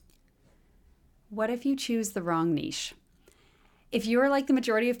What if you choose the wrong niche? If you're like the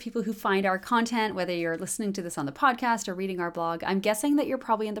majority of people who find our content, whether you're listening to this on the podcast or reading our blog, I'm guessing that you're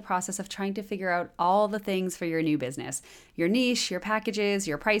probably in the process of trying to figure out all the things for your new business, your niche, your packages,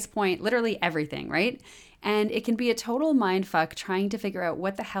 your price point, literally everything, right? And it can be a total mindfuck trying to figure out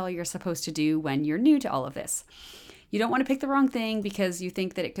what the hell you're supposed to do when you're new to all of this. You don't want to pick the wrong thing because you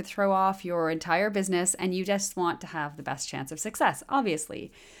think that it could throw off your entire business and you just want to have the best chance of success,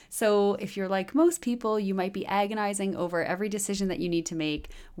 obviously. So if you're like most people, you might be agonizing over every decision that you need to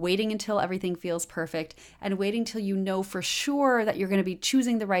make, waiting until everything feels perfect, and waiting till you know for sure that you're going to be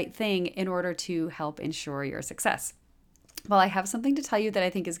choosing the right thing in order to help ensure your success. Well, I have something to tell you that I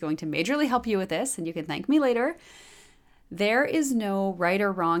think is going to majorly help you with this, and you can thank me later. There is no right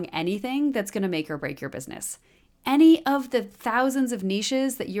or wrong anything that's going to make or break your business. Any of the thousands of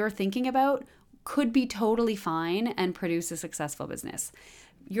niches that you're thinking about could be totally fine and produce a successful business.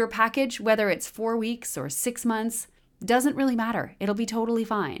 Your package, whether it's 4 weeks or 6 months, doesn't really matter. It'll be totally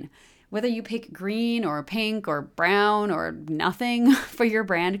fine. Whether you pick green or pink or brown or nothing for your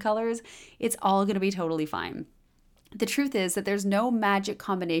brand colors, it's all going to be totally fine. The truth is that there's no magic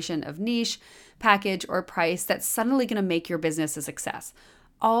combination of niche, package, or price that's suddenly going to make your business a success.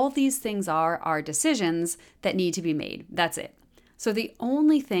 All these things are decisions that need to be made. That's it. So the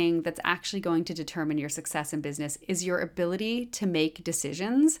only thing that's actually going to determine your success in business is your ability to make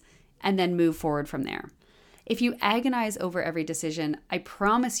decisions and then move forward from there. If you agonize over every decision, I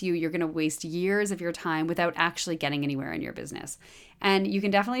promise you're going to waste years of your time without actually getting anywhere in your business. And you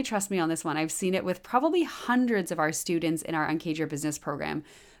can definitely trust me on this one. I've seen it with probably hundreds of our students in our Uncage Your Business program.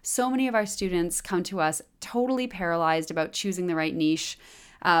 So many of our students come to us totally paralyzed about choosing the right niche,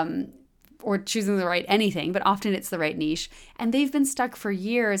 or choosing the right anything, but often it's the right niche. And they've been stuck for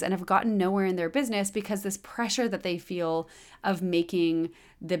years and have gotten nowhere in their business because this pressure that they feel of making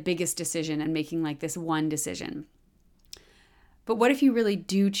the biggest decision and making like this one decision. But what if you really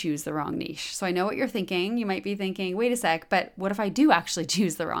do choose the wrong niche? So I know what you're thinking. You might be thinking, wait a sec, but what if I do actually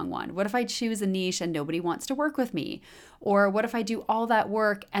choose the wrong one? What if I choose a niche and nobody wants to work with me? Or what if I do all that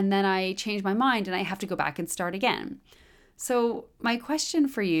work and then I change my mind and I have to go back and start again? So my question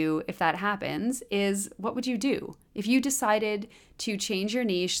for you, if that happens, is what would you do? If you decided to change your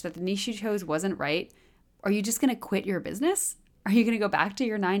niche, that the niche you chose wasn't right, are you just going to quit your business? Are you going to go back to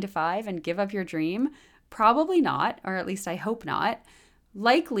your 9 to 5 and give up your dream? Probably not, or at least I hope not.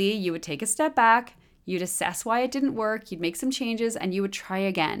 Likely you would take a step back, you'd assess why it didn't work, you'd make some changes, and you would try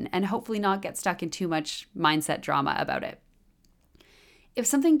again, and hopefully not get stuck in too much mindset drama about it. If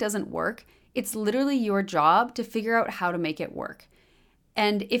something doesn't work, it's literally your job to figure out how to make it work.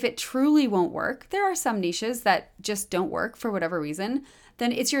 And if it truly won't work, there are some niches that just don't work for whatever reason,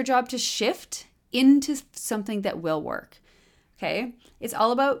 then it's your job to shift into something that will work. Okay? It's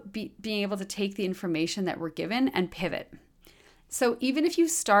all about being able to take the information that we're given and pivot. So even if you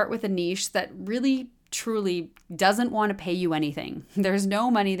start with a niche that really truly doesn't want to pay you anything, there's no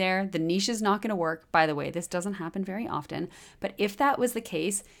money there, the niche is not going to work. By the way, this doesn't happen very often, but if that was the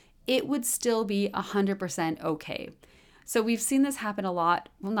case, it would still be 100% okay. So we've seen this happen a lot.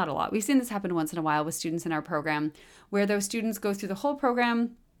 Well, not a lot. We've seen this happen once in a while with students in our program, where those students go through the whole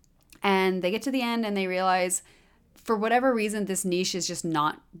program and they get to the end and they realize for whatever reason, this niche is just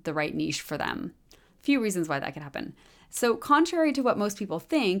not the right niche for them. A few reasons why that could happen. So contrary to what most people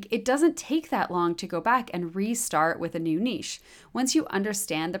think, it doesn't take that long to go back and restart with a new niche. Once you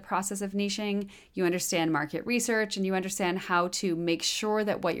understand the process of niching, you understand market research, and you understand how to make sure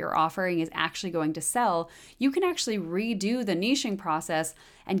that what you're offering is actually going to sell, you can actually redo the niching process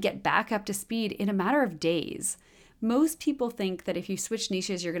and get back up to speed in a matter of days. Most people think that if you switch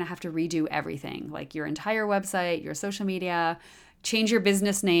niches, you're going to have to redo everything, like your entire website, your social media, change your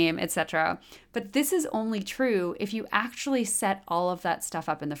business name, etc. But this is only true if you actually set all of that stuff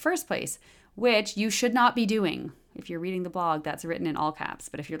up in the first place, which you should not be doing. If you're reading the blog, that's written in all caps.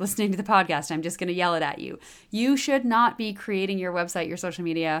 But if you're listening to the podcast, I'm just going to yell it at you. You should not be creating your website, your social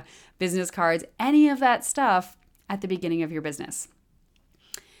media, business cards, any of that stuff at the beginning of your business.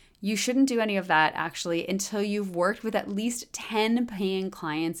 You shouldn't do any of that actually until you've worked with at least 10 paying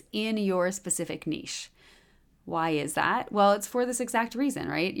clients in your specific niche. Why is that? Well, it's for this exact reason,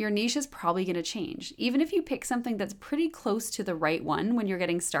 right? Your niche is probably going to change. Even if you pick something that's pretty close to the right one when you're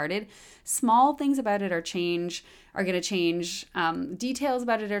getting started, small things about it are going to change. Details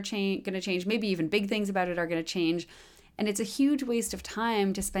about it are going to change. Maybe even big things about it are going to change. And it's a huge waste of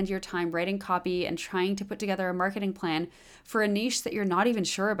time to spend your time writing copy and trying to put together a marketing plan for a niche that you're not even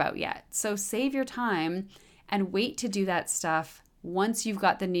sure about yet. So save your time and wait to do that stuff once you've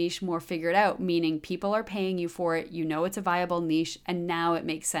got the niche more figured out, meaning people are paying you for it, you know it's a viable niche, and now it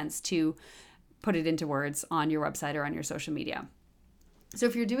makes sense to put it into words on your website or on your social media. So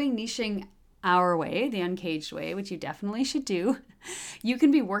if you're doing niching our way, the Uncaged way, which you definitely should do, you can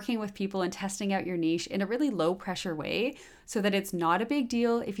be working with people and testing out your niche in a really low pressure way so that it's not a big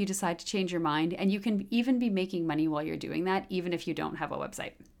deal if you decide to change your mind, and you can even be making money while you're doing that, even if you don't have a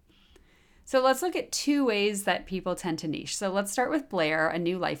website. So let's look at 2 ways that people tend to niche. So let's start with Blair, a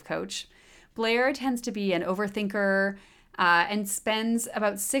new life coach. Blair tends to be an overthinker and spends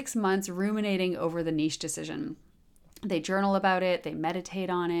about 6 months ruminating over the niche decision. They journal about it, they meditate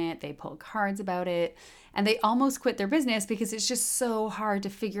on it, they pull cards about it, and they almost quit their business because it's just so hard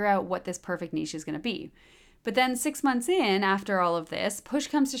to figure out what this perfect niche is going to be. But then 6 months in, after all of this, push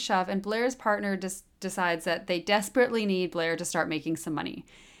comes to shove, and Blair's partner decides that they desperately need Blair to start making some money.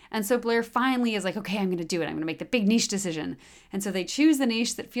 And so Blair finally is like, okay, I'm going to do it. I'm going to make the big niche decision. And so they choose the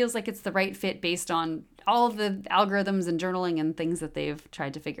niche that feels like it's the right fit based on all of the algorithms and journaling and things that they've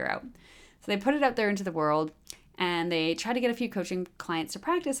tried to figure out. So they put it out there into the world, and they try to get a few coaching clients to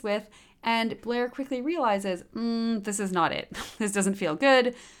practice with, and Blair quickly realizes, this is not it. This doesn't feel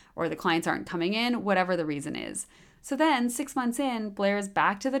good, or the clients aren't coming in, whatever the reason is. So then 6 months in, Blair's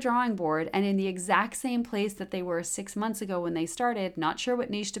back to the drawing board and in the exact same place that they were 6 months ago when they started, not sure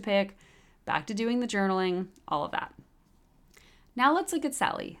what niche to pick, back to doing the journaling, all of that. Now let's look at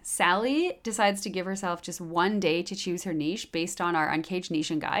Sally. Sally decides to give herself just 1 day to choose her niche based on our Uncaged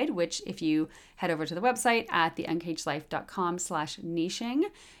Niching Guide, which if you head over to the website at theuncagedlife.com/niching,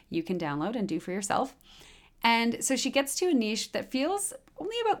 you can download and do for yourself. And so she gets to a niche that feels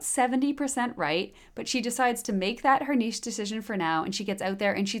only about 70% right, but she decides to make that her niche decision for now, and she gets out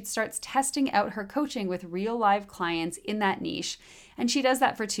there and she starts testing out her coaching with real live clients in that niche, and she does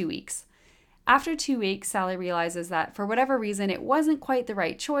that for 2 weeks. After 2 weeks, Sally realizes that for whatever reason, it wasn't quite the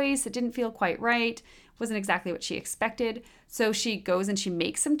right choice. It didn't feel quite right. Wasn't exactly what she expected. So she goes and she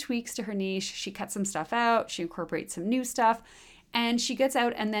makes some tweaks to her niche. She cuts some stuff out. She incorporates some new stuff. And she gets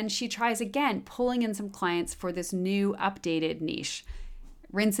out and then she tries again, pulling in some clients for this new updated niche.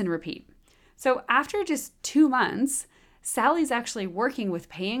 Rinse and repeat. So after just 2 months, Sally's actually working with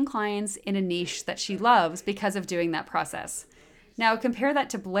paying clients in a niche that she loves because of doing that process. Now compare that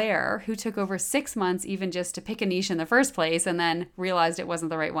to Blair, who took over 6 months even just to pick a niche in the first place and then realized it wasn't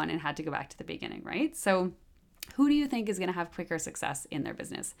the right one and had to go back to the beginning, right? So who do you think is going to have quicker success in their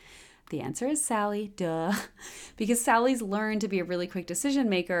business? The answer is Sally, duh. Because Sally's learned to be a really quick decision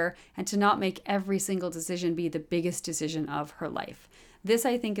maker and to not make every single decision be the biggest decision of her life. This,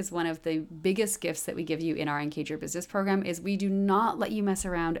 I think, is one of the biggest gifts that we give you in our Uncage Your Business program is we do not let you mess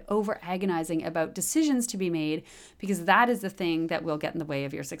around over agonizing about decisions to be made, because that is the thing that will get in the way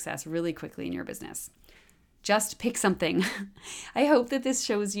of your success really quickly in your business. Just pick something. I hope that this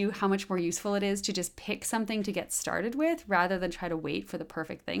shows you how much more useful it is to just pick something to get started with rather than try to wait for the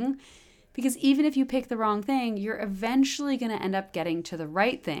perfect thing. Because even if you pick the wrong thing, you're eventually going to end up getting to the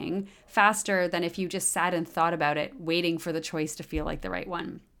right thing faster than if you just sat and thought about it, waiting for the choice to feel like the right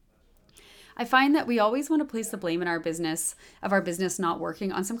one. I find that we always want to place the blame in our business not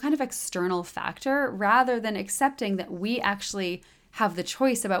working on some kind of external factor rather than accepting that we actually have the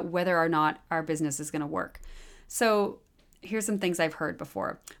choice about whether or not our business is going to work. So here's some things I've heard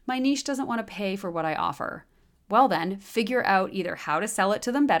before. My niche doesn't want to pay for what I offer. Well then, figure out either how to sell it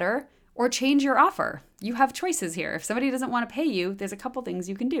to them better or change your offer. You have choices here. If somebody doesn't want to pay you, there's a couple things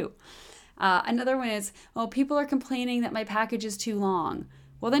you can do. Another one is, people are complaining that my package is too long.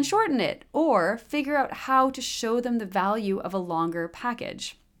 Well, then shorten it or figure out how to show them the value of a longer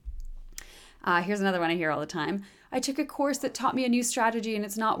package. Here's another one I hear all the time. I took a course that taught me a new strategy and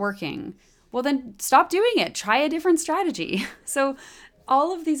it's not working. Well, then stop doing it. Try a different strategy. So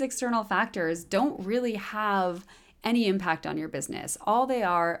all of these external factors don't really have any impact on your business. All they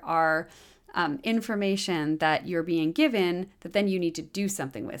are information that you're being given that then you need to do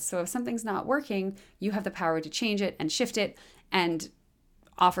something with. So if something's not working, you have the power to change it and shift it and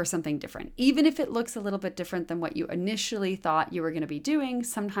offer something different. Even if it looks a little bit different than what you initially thought you were going to be doing,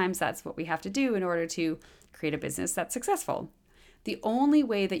 sometimes that's what we have to do in order to create a business that's successful. The only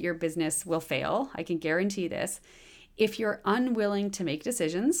way that your business will fail, I can guarantee this, if you're unwilling to make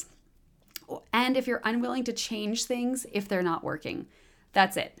decisions and if you're unwilling to change things if they're not working.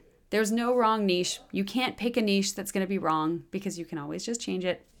 That's it. There's no wrong niche. You can't pick a niche that's going to be wrong because you can always just change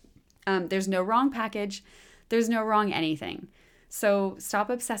it. There's no wrong package. There's no wrong anything. So stop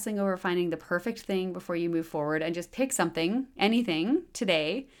obsessing over finding the perfect thing before you move forward and just pick something, anything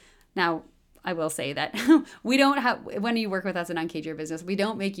today. Now, I will say that we don't have, when you work with us in Uncage Your Business, we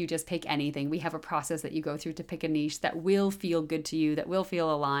don't make you just pick anything. We have a process that you go through to pick a niche that will feel good to you, that will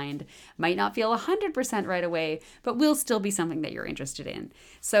feel aligned, might not feel 100% right away, but will still be something that you're interested in.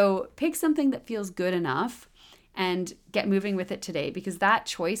 So pick something that feels good enough and get moving with it today, because that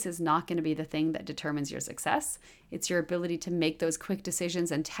choice is not going to be the thing that determines your success. It's your ability to make those quick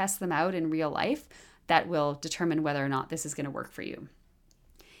decisions and test them out in real life that will determine whether or not this is going to work for you.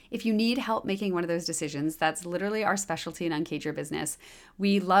 If you need help making one of those decisions, that's literally our specialty in Uncage Your Business.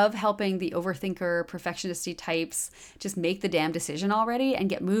 We love helping the overthinker, perfectionisty types just make the damn decision already and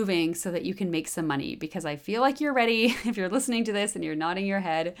get moving so that you can make some money, because I feel like you're ready. If you're listening to this and you're nodding your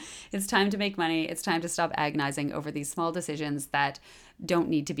head, it's time to make money. It's time to stop agonizing over these small decisions that don't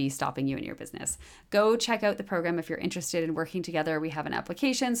need to be stopping you in your business. Go check out the program if you're interested in working together. We have an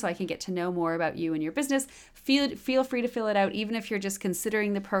application so I can get to know more about you and your business. Feel free to fill it out, even if you're just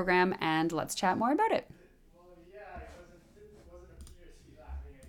considering the program, and let's chat more about it.